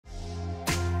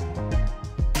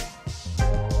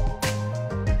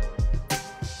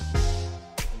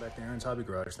Aaron's Hobby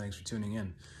Garage. Thanks for tuning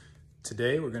in.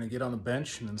 Today we're going to get on the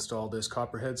bench and install this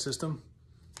Copperhead system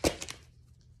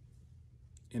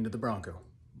into the Bronco.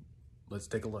 Let's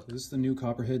take a look. This is the new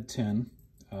Copperhead 10.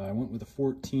 I went with a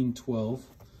 1412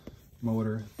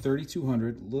 motor,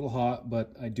 3200, a little hot,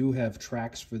 but I do have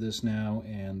tracks for this now,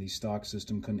 and the stock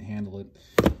system couldn't handle it.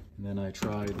 And then I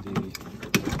tried the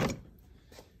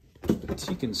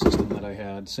Pinion system that I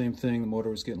had. Same thing, the motor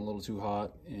was getting a little too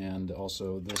hot, and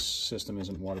also this system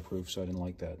isn't waterproof, so I didn't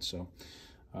like that. So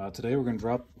today we're going to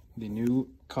drop the new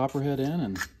Copperhead in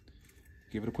and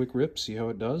give it a quick rip, see how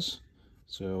it does.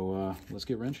 So let's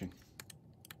get wrenching.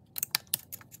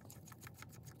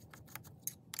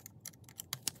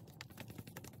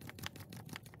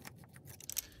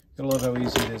 Gotta love how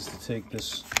easy it is to take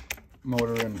this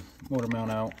motor and motor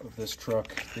mount out of this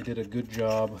truck. They did a good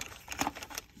job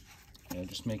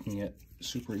just making it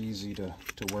super easy to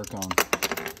work on.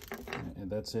 And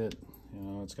that's it. You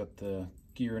know, it's got the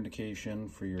gear indication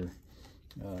for your,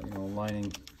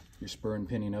 lining your spur and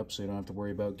pinion up, so you don't have to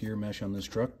worry about gear mesh on this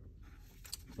truck.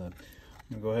 But I'm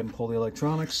gonna go ahead and pull the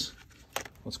electronics.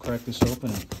 Let's crack this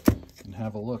open and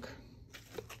have a look.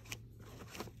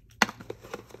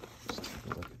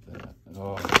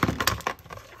 Oh,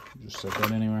 just set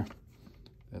that anywhere.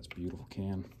 That's a beautiful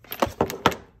can.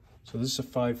 So this is a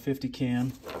 550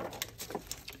 can.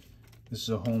 This is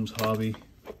a Holmes Hobby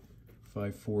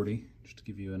 540, just to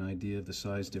give you an idea of the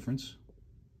size difference.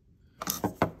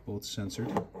 Both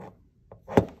censored.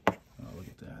 Oh, look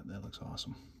at that. That looks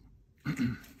awesome.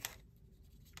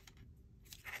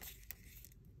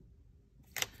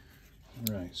 All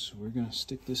right, so we're gonna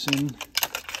stick this in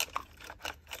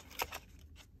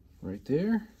right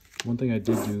there. One thing I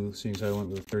did do, seeing as I went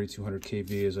with 3200 kV,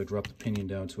 is I dropped the pinion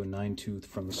down to a 9-tooth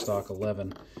from the stock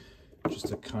 11, just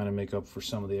to kind of make up for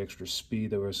some of the extra speed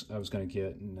that I was going to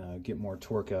get and get more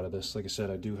torque out of this. Like I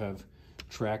said, I do have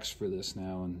tracks for this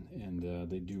now, and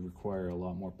they do require a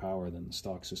lot more power than the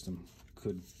stock system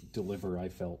could deliver, I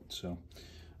felt. So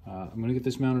I'm going to get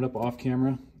this mounted up off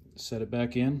camera, set it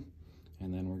back in,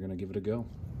 and then we're going to give it a go.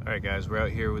 All right, guys, we're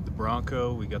out here with the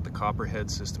Bronco. We got the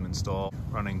Copperhead system installed,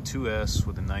 running 2S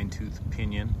with a 9-tooth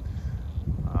pinion.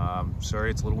 Sorry,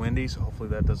 it's a little windy, so hopefully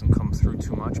that doesn't come through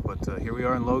too much, but here we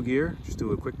are in low gear. Just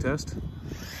do a quick test.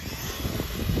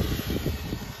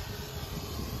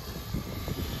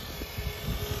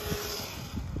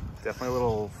 Definitely a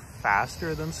little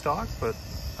faster than stock, but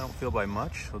I don't feel by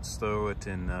much. Let's throw it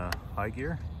in high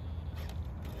gear.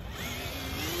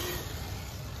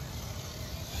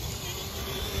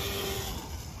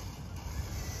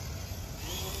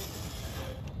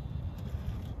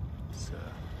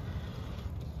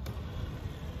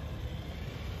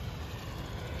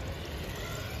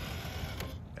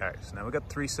 All right, so now we got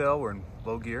 3-cell, we're in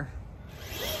low gear.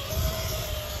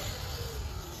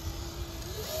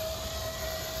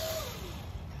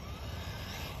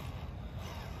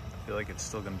 I feel like it's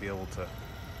still gonna be able to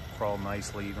crawl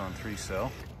nicely even on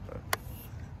 3-cell, but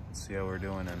let's see how we're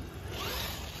doing in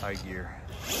high gear.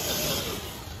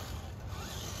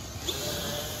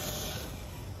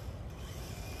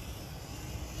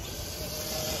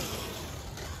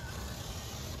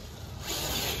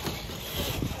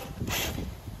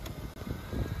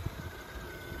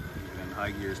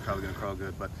 High gear is probably going to crawl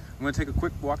good, but I'm going to take a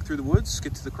quick walk through the woods,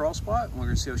 get to the crawl spot, and we're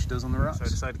going to see how she does on the rocks. So I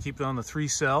decided to keep it on the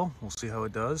 3-cell. We'll see how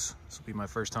it does. This will be my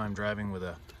first time driving with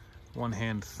a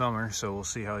one-hand thumber, so we'll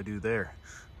see how I do there.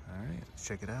 All right, let's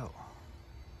check it out.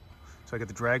 So I got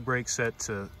the drag brake set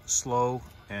to slow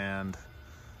and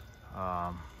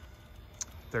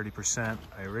 30%.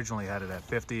 I originally had it at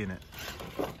 50, and it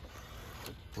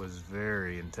was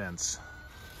very intense.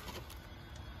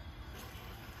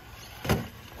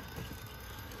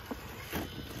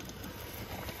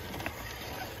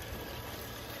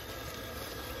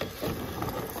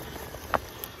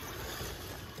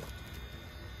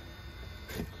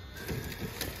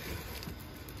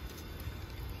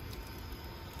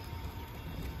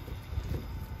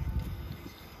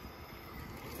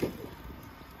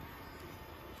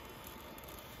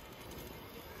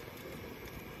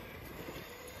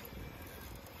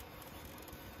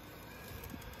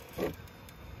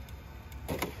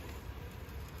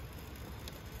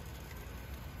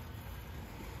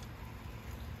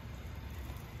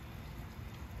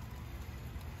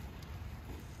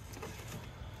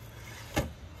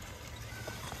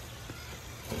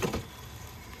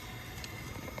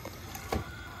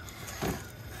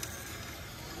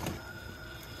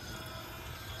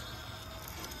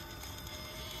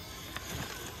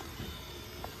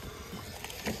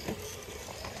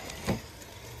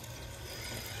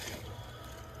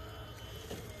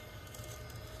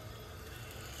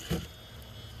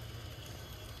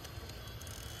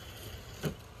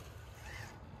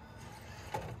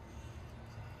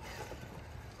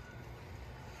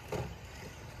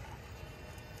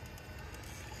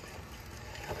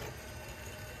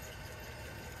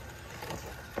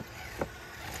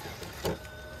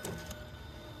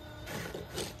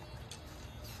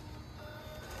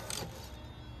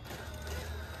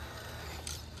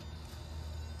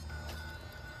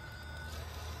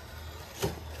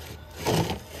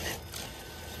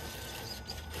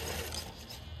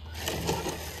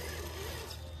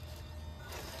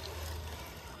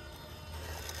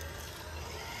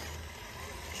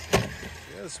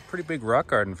 Yeah, it's a pretty big rock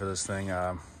garden for this thing.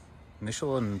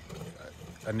 Initial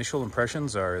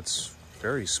impressions are it's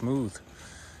very smooth,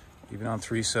 even on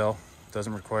 3-cell.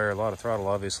 Doesn't require a lot of throttle,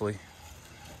 obviously.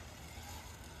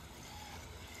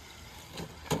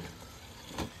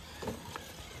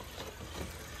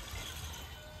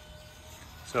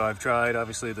 So I've tried,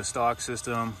 obviously, the stock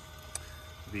system,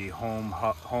 the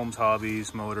Holmes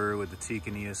Hobbies motor with the Teak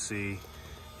and ESC.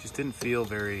 Just didn't feel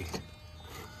very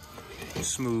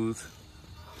smooth.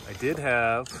 I did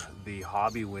have the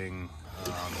Hobby Wing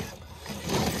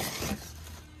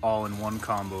all-in-one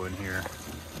combo in here,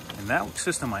 and that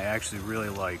system I actually really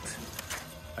liked.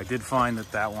 I did find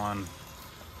that one,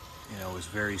 you know, was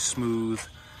very smooth,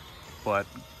 but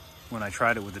when I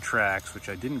tried it with the Traxxas, which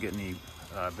I didn't get any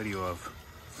video of,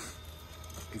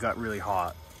 it got really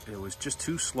hot. It was just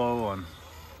too slow on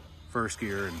first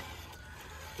gear, and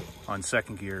on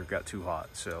second gear it got too hot.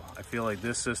 So I feel like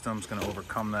this system's going to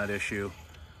overcome that issue.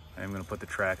 I'm going to put the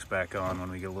Traxxas back on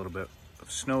when we get a little bit of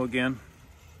snow again,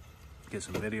 get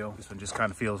some video. This one just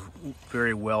kind of feels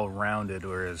very well rounded,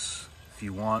 whereas if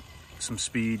you want some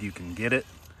speed, you can get it.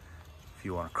 If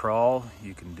you want to crawl,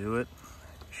 you can do it.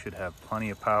 You should have plenty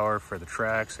of power for the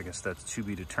Traxxas. I guess that's to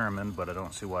be determined, but I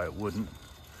don't see why it wouldn't.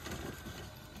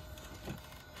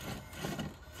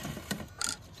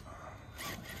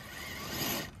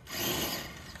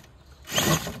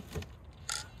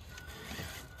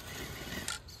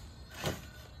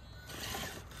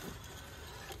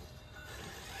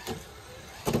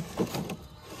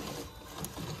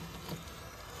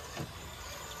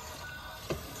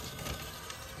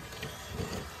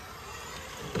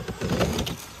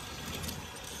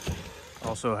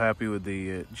 Also happy with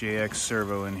the JX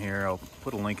servo in here. I'll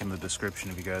put a link in the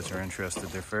description if you guys are interested.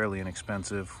 They're fairly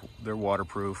inexpensive. They're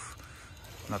waterproof.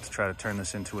 Not to try to turn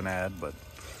this into an ad, but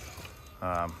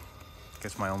I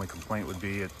guess my only complaint would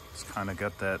be it's kind of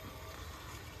got that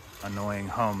annoying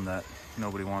hum that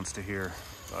nobody wants to hear.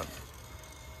 But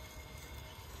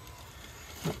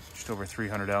just over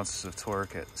 300 ounces of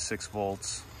torque at 6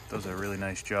 volts. Does a really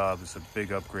nice job. It's a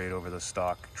big upgrade over the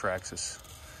stock Traxxas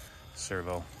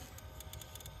servo.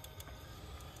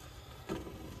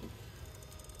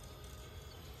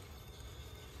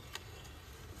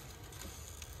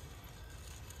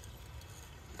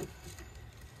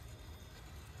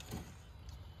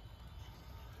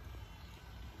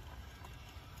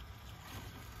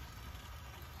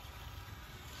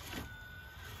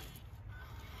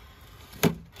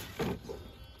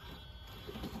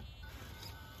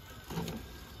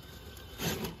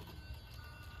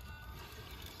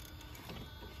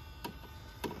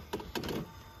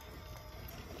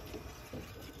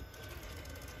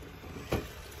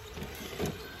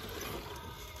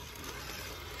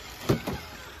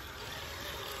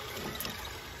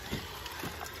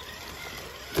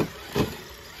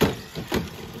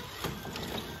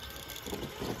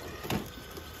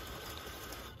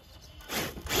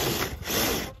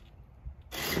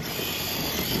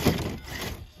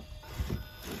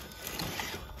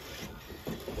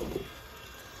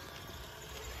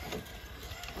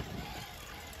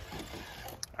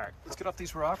 Get off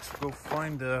these rocks, go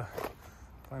find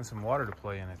some water to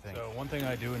play in, I think. So one thing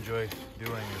I do enjoy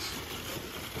doing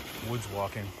is woods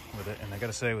walking with it, and I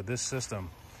gotta say, with this system,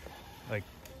 like,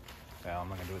 well, I'm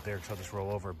not gonna do it there because I'll just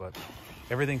roll over, but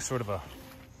everything's sort of a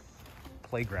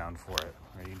playground for it,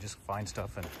 where you just find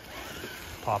stuff and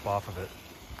pop off of it.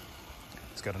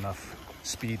 It's got enough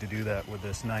speed to do that with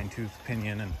this 9-tooth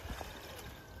pinion, and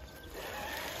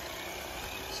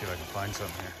see if I can find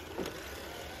something here.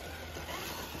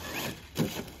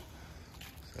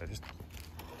 So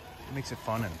it makes it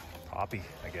fun and poppy,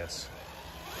 I guess.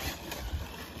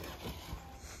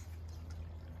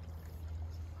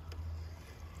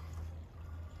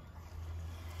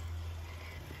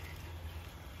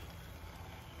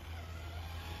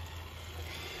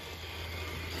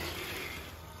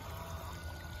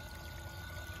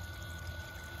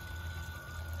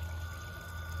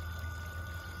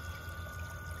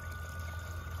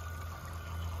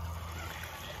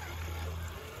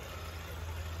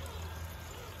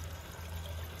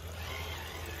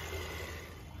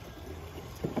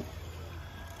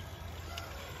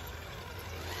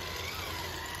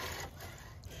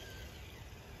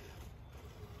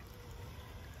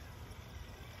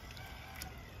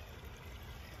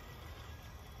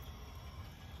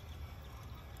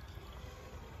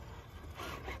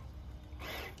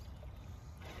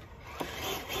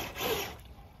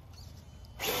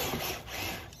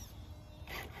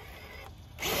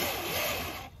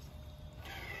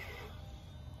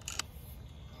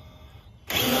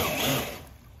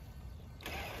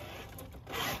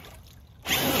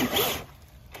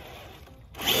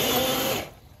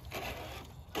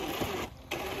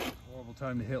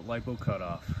 time to hit lipo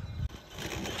cutoff.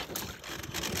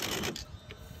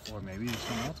 Or maybe there's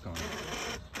something else going on.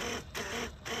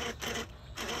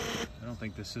 I don't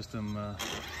think this system... okay,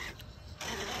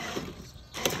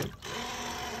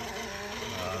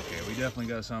 we definitely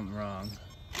got something wrong.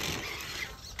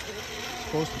 It's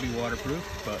supposed to be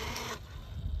waterproof, but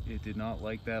it did not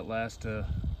like that last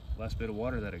bit of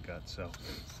water that it got, so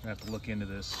I have to look into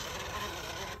this.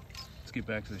 Let's get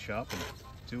back to the shop and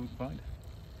see what we can find.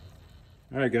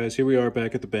 All right, guys, here we are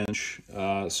back at the bench.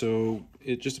 So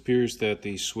it just appears that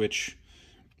the switch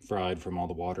fried from all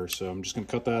the water, so I'm just going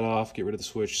to cut that off, get rid of the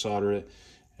switch, solder it,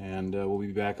 and we'll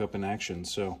be back up in action.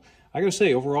 So I gotta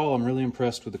say, overall, I'm really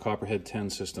impressed with the Copperhead 10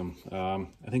 system.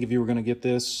 I think if you were going to get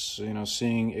this, you know,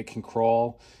 seeing it can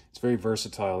crawl, it's very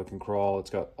versatile. It can crawl, it's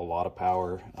got a lot of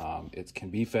power. It can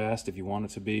be fast if you want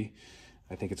it to be.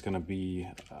 I think it's going to be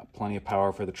plenty of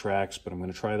power for the tracks, but I'm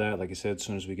going to try that, like I said, as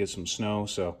soon as we get some snow.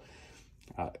 So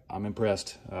I'm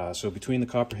impressed. So between the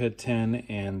Copperhead 10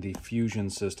 and the Fusion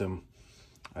system,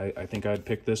 I think I'd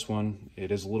pick this one.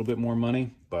 It is a little bit more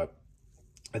money, but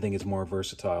I think it's more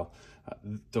versatile.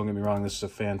 Don't get me wrong, this is a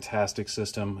fantastic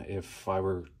system. If I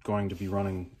were going to be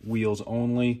running wheels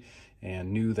only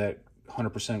and knew that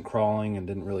 100% crawling and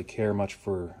didn't really care much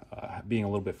for being a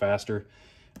little bit faster,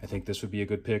 I think this would be a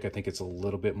good pick. I think it's a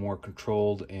little bit more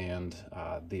controlled, and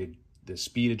the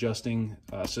speed adjusting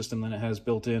system that it has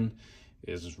built in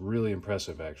is really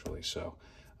impressive, actually. So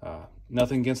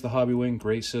nothing against the Hobbywing,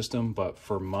 great system, but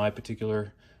for my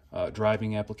particular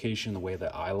driving application, the way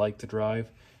that I like to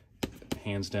drive,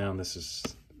 hands down, this is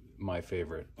my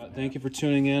favorite. Thank you for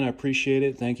tuning in. I appreciate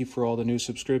it. Thank you for all the new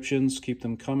subscriptions. Keep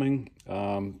them coming.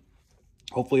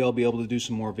 Hopefully I'll be able to do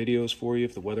some more videos for you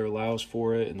if the weather allows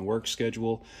for it and the work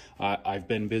schedule. I've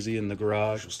been busy in the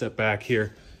garage. We'll step back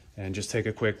here and just take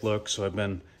a quick look. So I've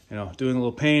been, you know, doing a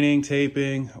little painting,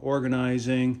 taping,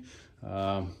 organizing,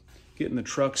 getting the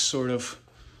trucks sort of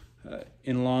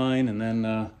in line, and then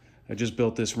I just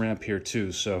built this ramp here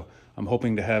too. So I'm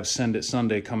hoping to have Send It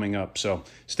Sunday coming up. So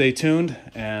stay tuned,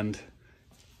 and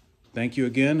thank you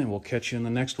again, and we'll catch you in the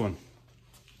next one.